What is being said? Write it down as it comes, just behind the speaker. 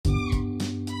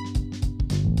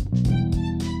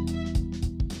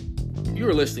You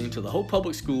are listening to the Hope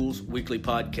Public Schools Weekly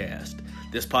Podcast.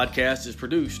 This podcast is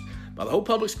produced by the Hope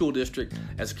Public School District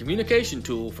as a communication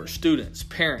tool for students,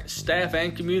 parents, staff,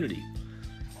 and community.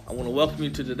 I want to welcome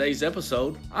you to today's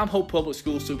episode. I'm Hope Public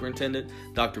School Superintendent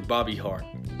Dr. Bobby Hart.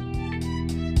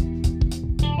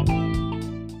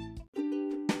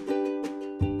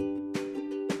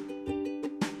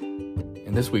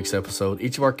 In this week's episode,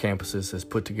 each of our campuses has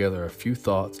put together a few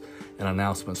thoughts and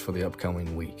announcements for the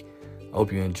upcoming week. I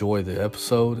hope you enjoy the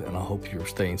episode, and I hope you're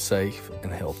staying safe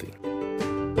and healthy.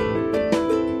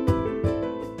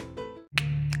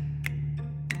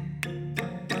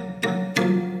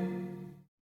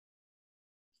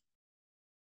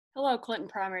 Hello, Clinton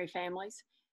Primary families.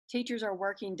 Teachers are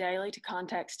working daily to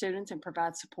contact students and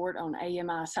provide support on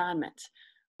AMI assignments.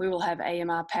 We will have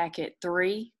AMI Packet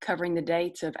 3 covering the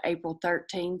dates of April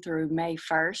 13 through May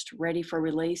 1st, ready for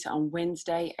release on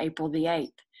Wednesday, April the 8th.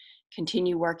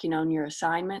 Continue working on your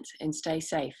assignments and stay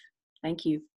safe. Thank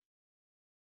you.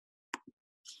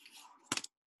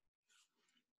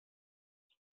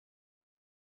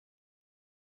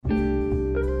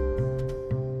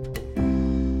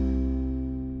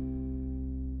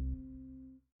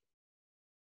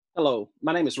 Hello,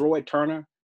 my name is Roy Turner.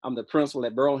 I'm the principal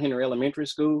at Burl Henry Elementary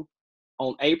School.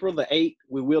 On April the 8th,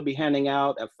 we will be handing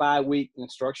out a 5-week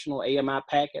instructional AMI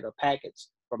packet or packets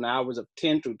from the hours of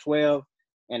 10 through 12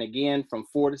 and again from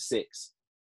 4 to 6.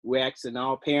 We're asking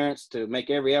all parents to make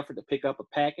every effort to pick up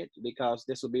a packet because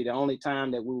this will be the only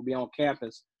time that we will be on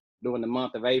campus during the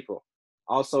month of April.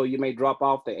 Also, you may drop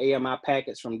off the AMI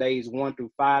packets from days 1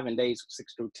 through 5 and days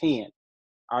 6 through 10.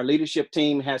 Our leadership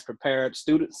team has prepared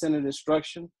student-centered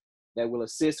instruction that will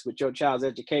assist with your child's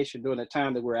education during the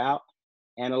time that we're out.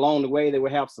 And along the way, they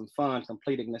will have some fun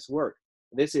completing this work.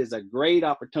 This is a great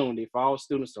opportunity for all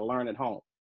students to learn at home.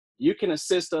 You can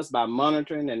assist us by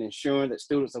monitoring and ensuring that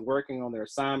students are working on their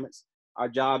assignments. Our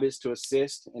job is to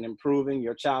assist in improving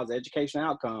your child's education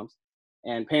outcomes.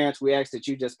 And parents, we ask that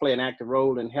you just play an active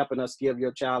role in helping us give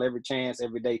your child every chance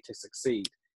every day to succeed.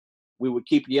 We will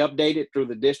keep you updated through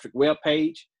the district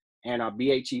webpage and our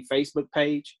BHE Facebook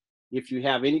page. If you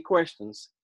have any questions,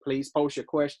 please post your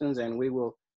questions and we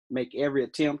will make every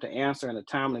attempt to answer in a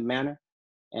timely manner.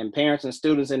 And parents and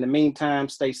students, in the meantime,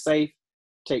 stay safe,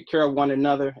 take care of one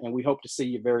another, and we hope to see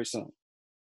you very soon.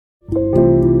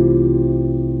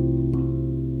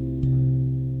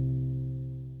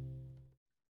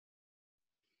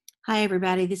 Hi,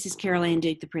 everybody. This is Carol Ann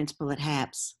Duke, the principal at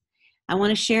HAPS. I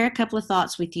want to share a couple of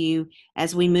thoughts with you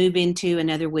as we move into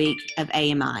another week of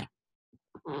AMI.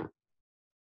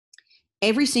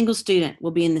 Every single student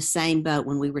will be in the same boat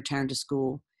when we return to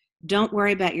school. Don't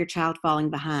worry about your child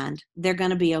falling behind. They're going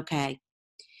to be okay.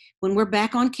 When we're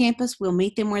back on campus, we'll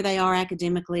meet them where they are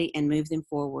academically and move them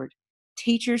forward.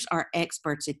 Teachers are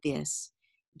experts at this.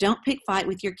 Don't pick fight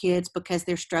with your kids because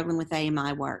they're struggling with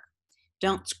AMI work.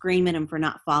 Don't scream at them for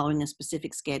not following a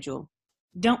specific schedule.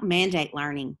 Don't mandate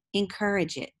learning.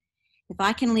 Encourage it. If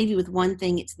I can leave you with one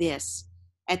thing, it's this.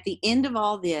 At the end of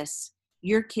all this,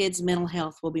 your kids' mental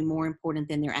health will be more important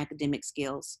than their academic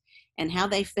skills. And how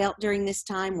they felt during this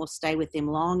time will stay with them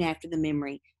long after the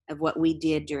memory of what we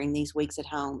did during these weeks at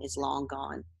home is long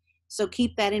gone. So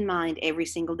keep that in mind every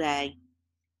single day.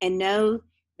 And know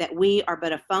that we are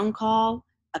but a phone call,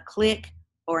 a click,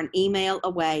 or an email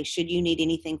away should you need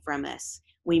anything from us.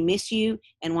 We miss you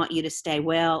and want you to stay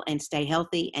well and stay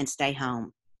healthy and stay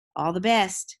home. All the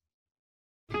best.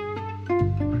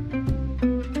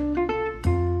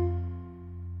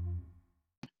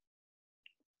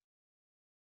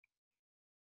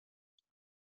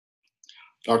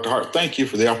 Dr. Hart, thank you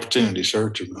for the opportunity, sir,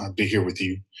 to be here with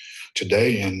you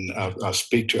today and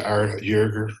speak to our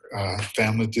Yerger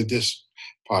family through this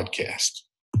podcast.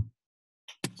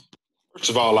 First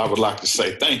of all, I would like to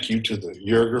say thank you to the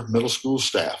Yerger Middle School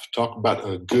staff. Talk about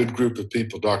a good group of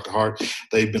people, Dr. Hart.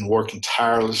 They've been working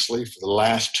tirelessly for the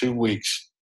last 2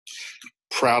 weeks.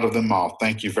 Proud of them all.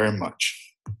 Thank you very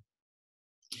much.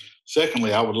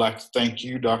 Secondly, I would like to thank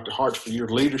you, Dr. Hart, for your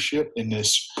leadership in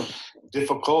this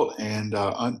difficult and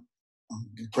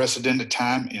unprecedented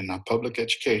time in public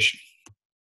education.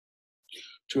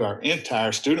 To our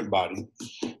entire student body,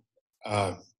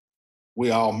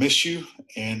 we all miss you,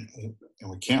 and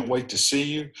we can't wait to see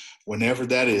you whenever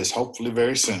that is, hopefully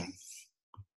very soon.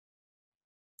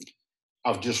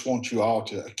 I just want you all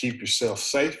to keep yourself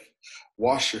safe,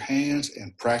 wash your hands,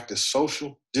 and practice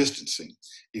social distancing.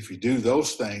 If you do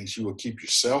those things, you will keep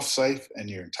yourself safe and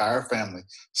your entire family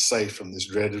safe from this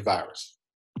dreaded virus.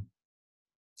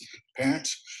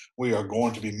 Parents, We are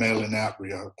going to be mailing out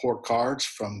report cards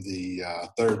from the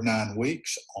third 9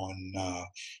 weeks on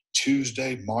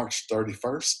Tuesday, March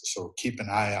 31st. So keep an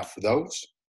eye out for those.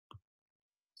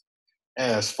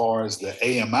 As far as the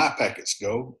AMI packets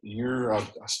go, your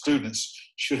students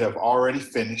should have already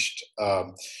finished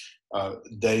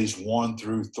days 1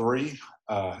 through 3,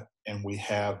 and we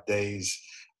have days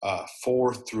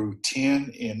 4 through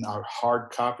 10 in our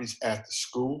hard copies at the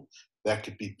school. That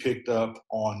could be picked up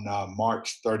on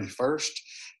March 31st,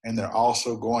 and they're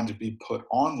also going to be put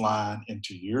online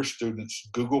into your students'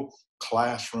 Google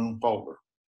Classroom folder.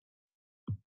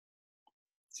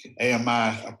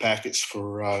 AMI packets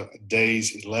for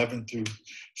days 11 through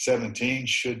 17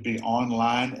 should be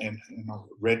online and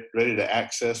ready to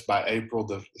access by April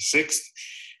the 6th.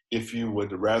 If you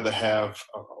would rather have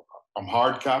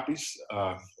hard copies,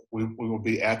 we will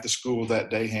be at the school that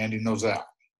day handing those out.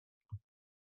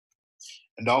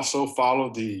 And also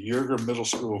follow the Yerger Middle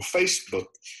School Facebook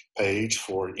page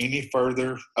for any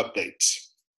further updates.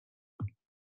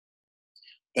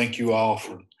 Thank you all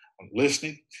for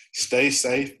listening. Stay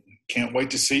safe. Can't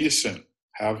wait to see you soon.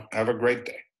 Have a great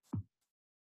day.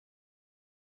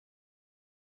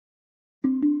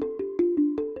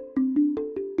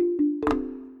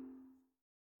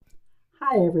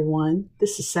 Hi everyone,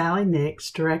 this is Sally Nix,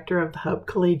 Director of the Hope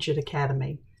Collegiate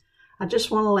Academy. I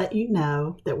just want to let you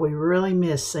know that we really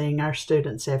miss seeing our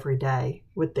students every day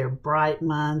with their bright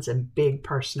minds and big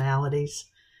personalities.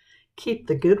 Keep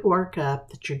the good work up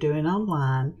that you're doing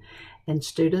online, and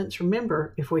students,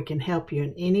 remember, if we can help you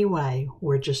in any way,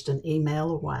 we're just an email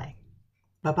away.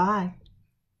 Bye-bye.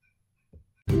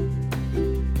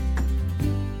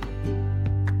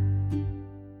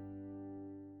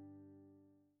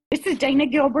 This is Dana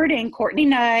Gilbert and Courtney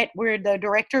Nutt. We're the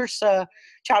directors,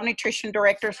 child nutrition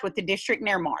directors with the district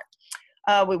Nearmart.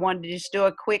 We wanted to just do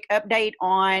a quick update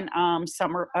on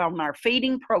our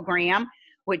feeding program,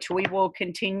 which we will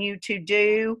continue to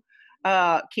do.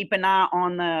 Keep an eye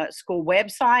on the school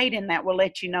website, and that will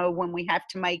let you know when we have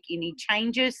to make any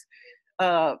changes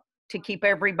to keep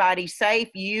everybody safe,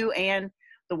 you and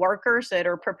the workers that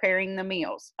are preparing the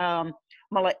meals. I'm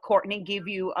going to let Courtney give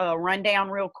you a rundown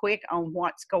real quick on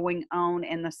what's going on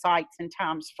in the sites and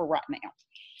times for right now.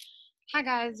 Hi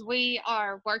guys, we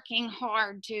are working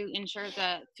hard to ensure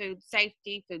the food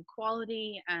safety, food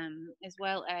quality, as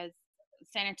well as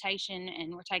sanitation,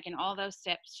 and we're taking all those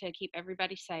steps to keep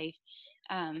everybody safe.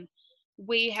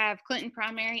 We have Clinton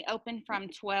Primary open from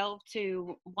 12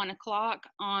 to 1 o'clock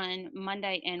on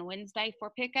Monday and Wednesday for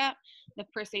pickup. The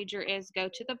procedure is go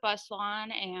to the bus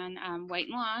line and wait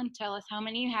in line, tell us how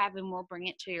many you have, and we'll bring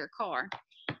it to your car.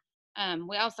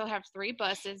 We also have 3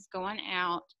 buses going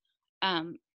out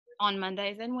on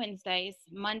Mondays and Wednesdays.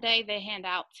 Monday, they hand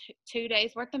out 2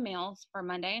 days worth of meals for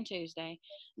Monday and Tuesday.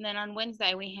 And then on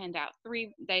Wednesday, we hand out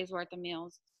 3 days worth of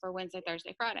meals for Wednesday,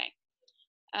 Thursday, Friday.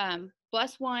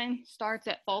 Bus 1 starts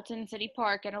at Fulton City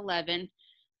Park at 11,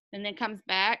 and then comes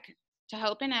back to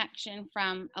Hope in Action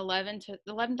from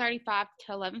 11:35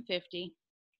 to 11:50.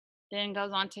 Then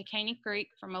goes on to Caney Creek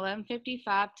from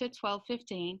 11:55 to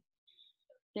 12:15.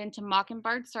 Then to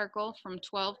Mockingbird Circle from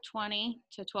 12:20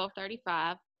 to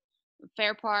 12:35.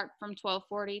 Fair Park from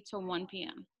 12:40 to 1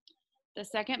 p.m. The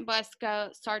second bus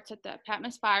starts at the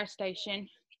Patmos Fire Station,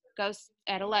 goes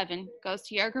at 11, goes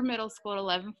to Yerger Middle School at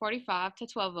 11:45 to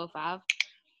 12:05.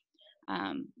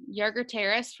 Yerger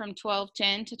Terrace from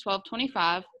 12:10 to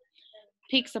 12:25.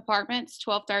 Peaks Apartments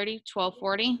 12:30 to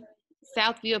 12:40.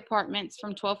 Southview Apartments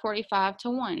from 12:45 to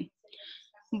 1.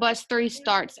 Bus 3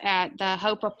 starts at the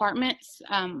Hope Apartments,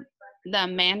 the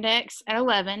Mandex at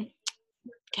 11.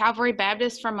 Calvary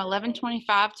Baptist from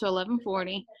 11:25 to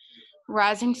 11:40.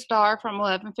 Rising Star from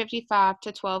 11:55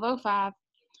 to 12:05.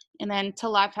 And then to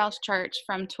Lifehouse Church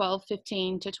from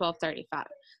 12:15 to 12:35.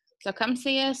 So come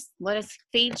see us. Let us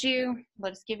feed you.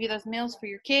 Let us give you those meals for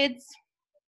your kids.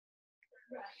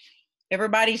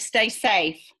 Everybody stay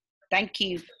safe. Thank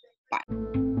you. Bye.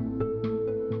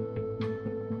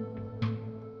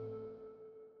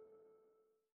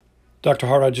 Dr.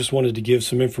 Hart, I just wanted to give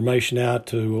some information out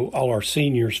to all our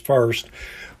seniors first.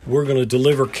 We're going to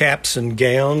deliver caps and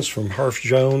gowns from Herff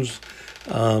Jones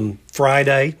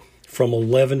Friday from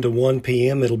 11 to 1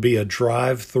 p.m. It'll be a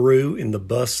drive-through in the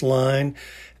bus line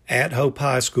at Hope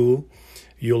High School.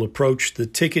 You'll approach the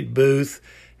ticket booth,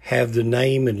 have the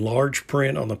name in large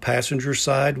print on the passenger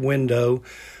side window,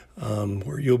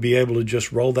 where you'll be able to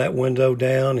just roll that window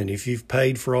down, and if you've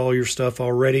paid for all your stuff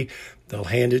already, they'll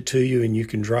hand it to you and you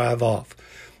can drive off.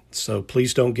 So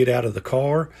please don't get out of the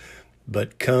car,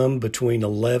 but come between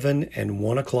 11 and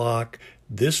 1 o'clock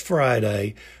this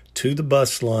Friday to the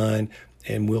bus line,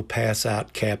 and we'll pass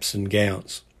out caps and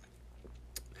gowns.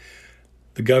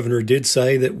 The governor did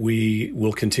say that we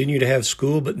will continue to have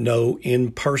school, but no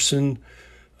in-person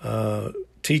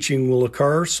teaching will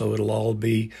occur, so it'll all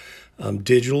be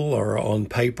digital or on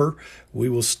paper. We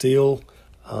will still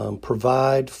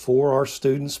provide for our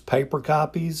students paper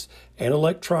copies and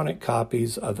electronic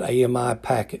copies of AMI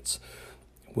packets.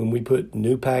 When we put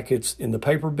new packets in the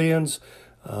paper bins,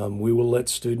 we will let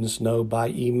students know by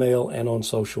email and on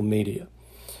social media.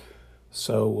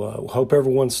 So hope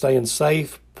everyone's staying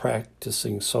safe,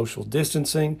 practicing social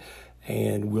distancing,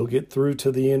 and we'll get through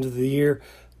to the end of the year.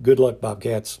 Good luck,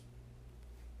 Bobcats.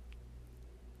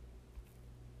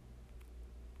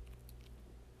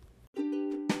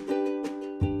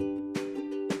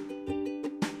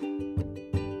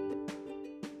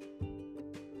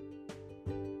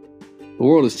 The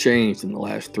world has changed in the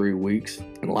last 3 weeks,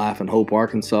 and life in Hope,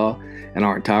 Arkansas, and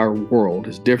our entire world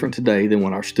is different today than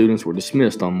when our students were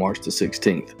dismissed on March the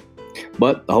 16th.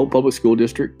 But the Hope Public School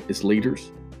District, its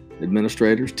leaders,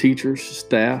 administrators, teachers,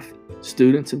 staff,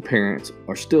 students, and parents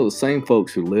are still the same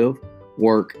folks who live,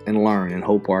 work, and learn in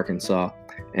Hope, Arkansas,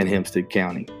 and Hempstead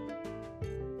County.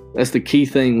 That's the key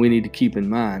thing we need to keep in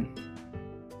mind,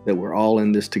 that we're all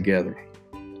in this together.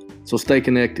 So stay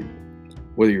connected.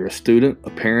 Whether you're a student, a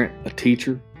parent, a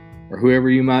teacher, or whoever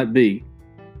you might be,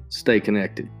 stay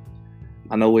connected.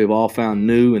 I know we've all found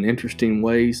new and interesting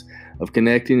ways of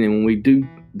connecting, and when we do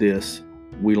this,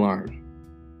 we learn.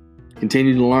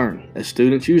 Continue to learn. As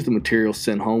students, use the materials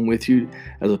sent home with you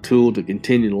as a tool to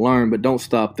continue to learn, but don't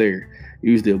stop there.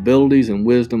 Use the abilities and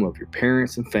wisdom of your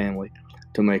parents and family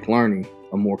to make learning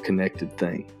a more connected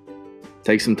thing.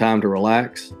 Take some time to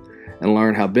relax and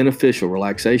learn how beneficial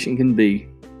relaxation can be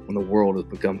when the world has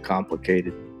become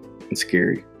complicated and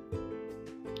scary.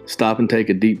 Stop and take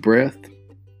a deep breath,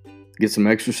 get some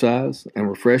exercise, and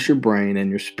refresh your brain and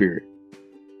your spirit.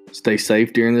 Stay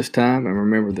safe during this time, and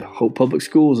remember that Hope Public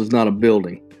Schools is not a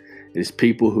building. It is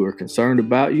people who are concerned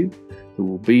about you, who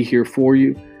will be here for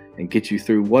you, and get you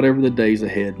through whatever the days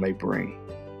ahead may bring.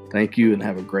 Thank you, and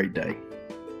have a great day.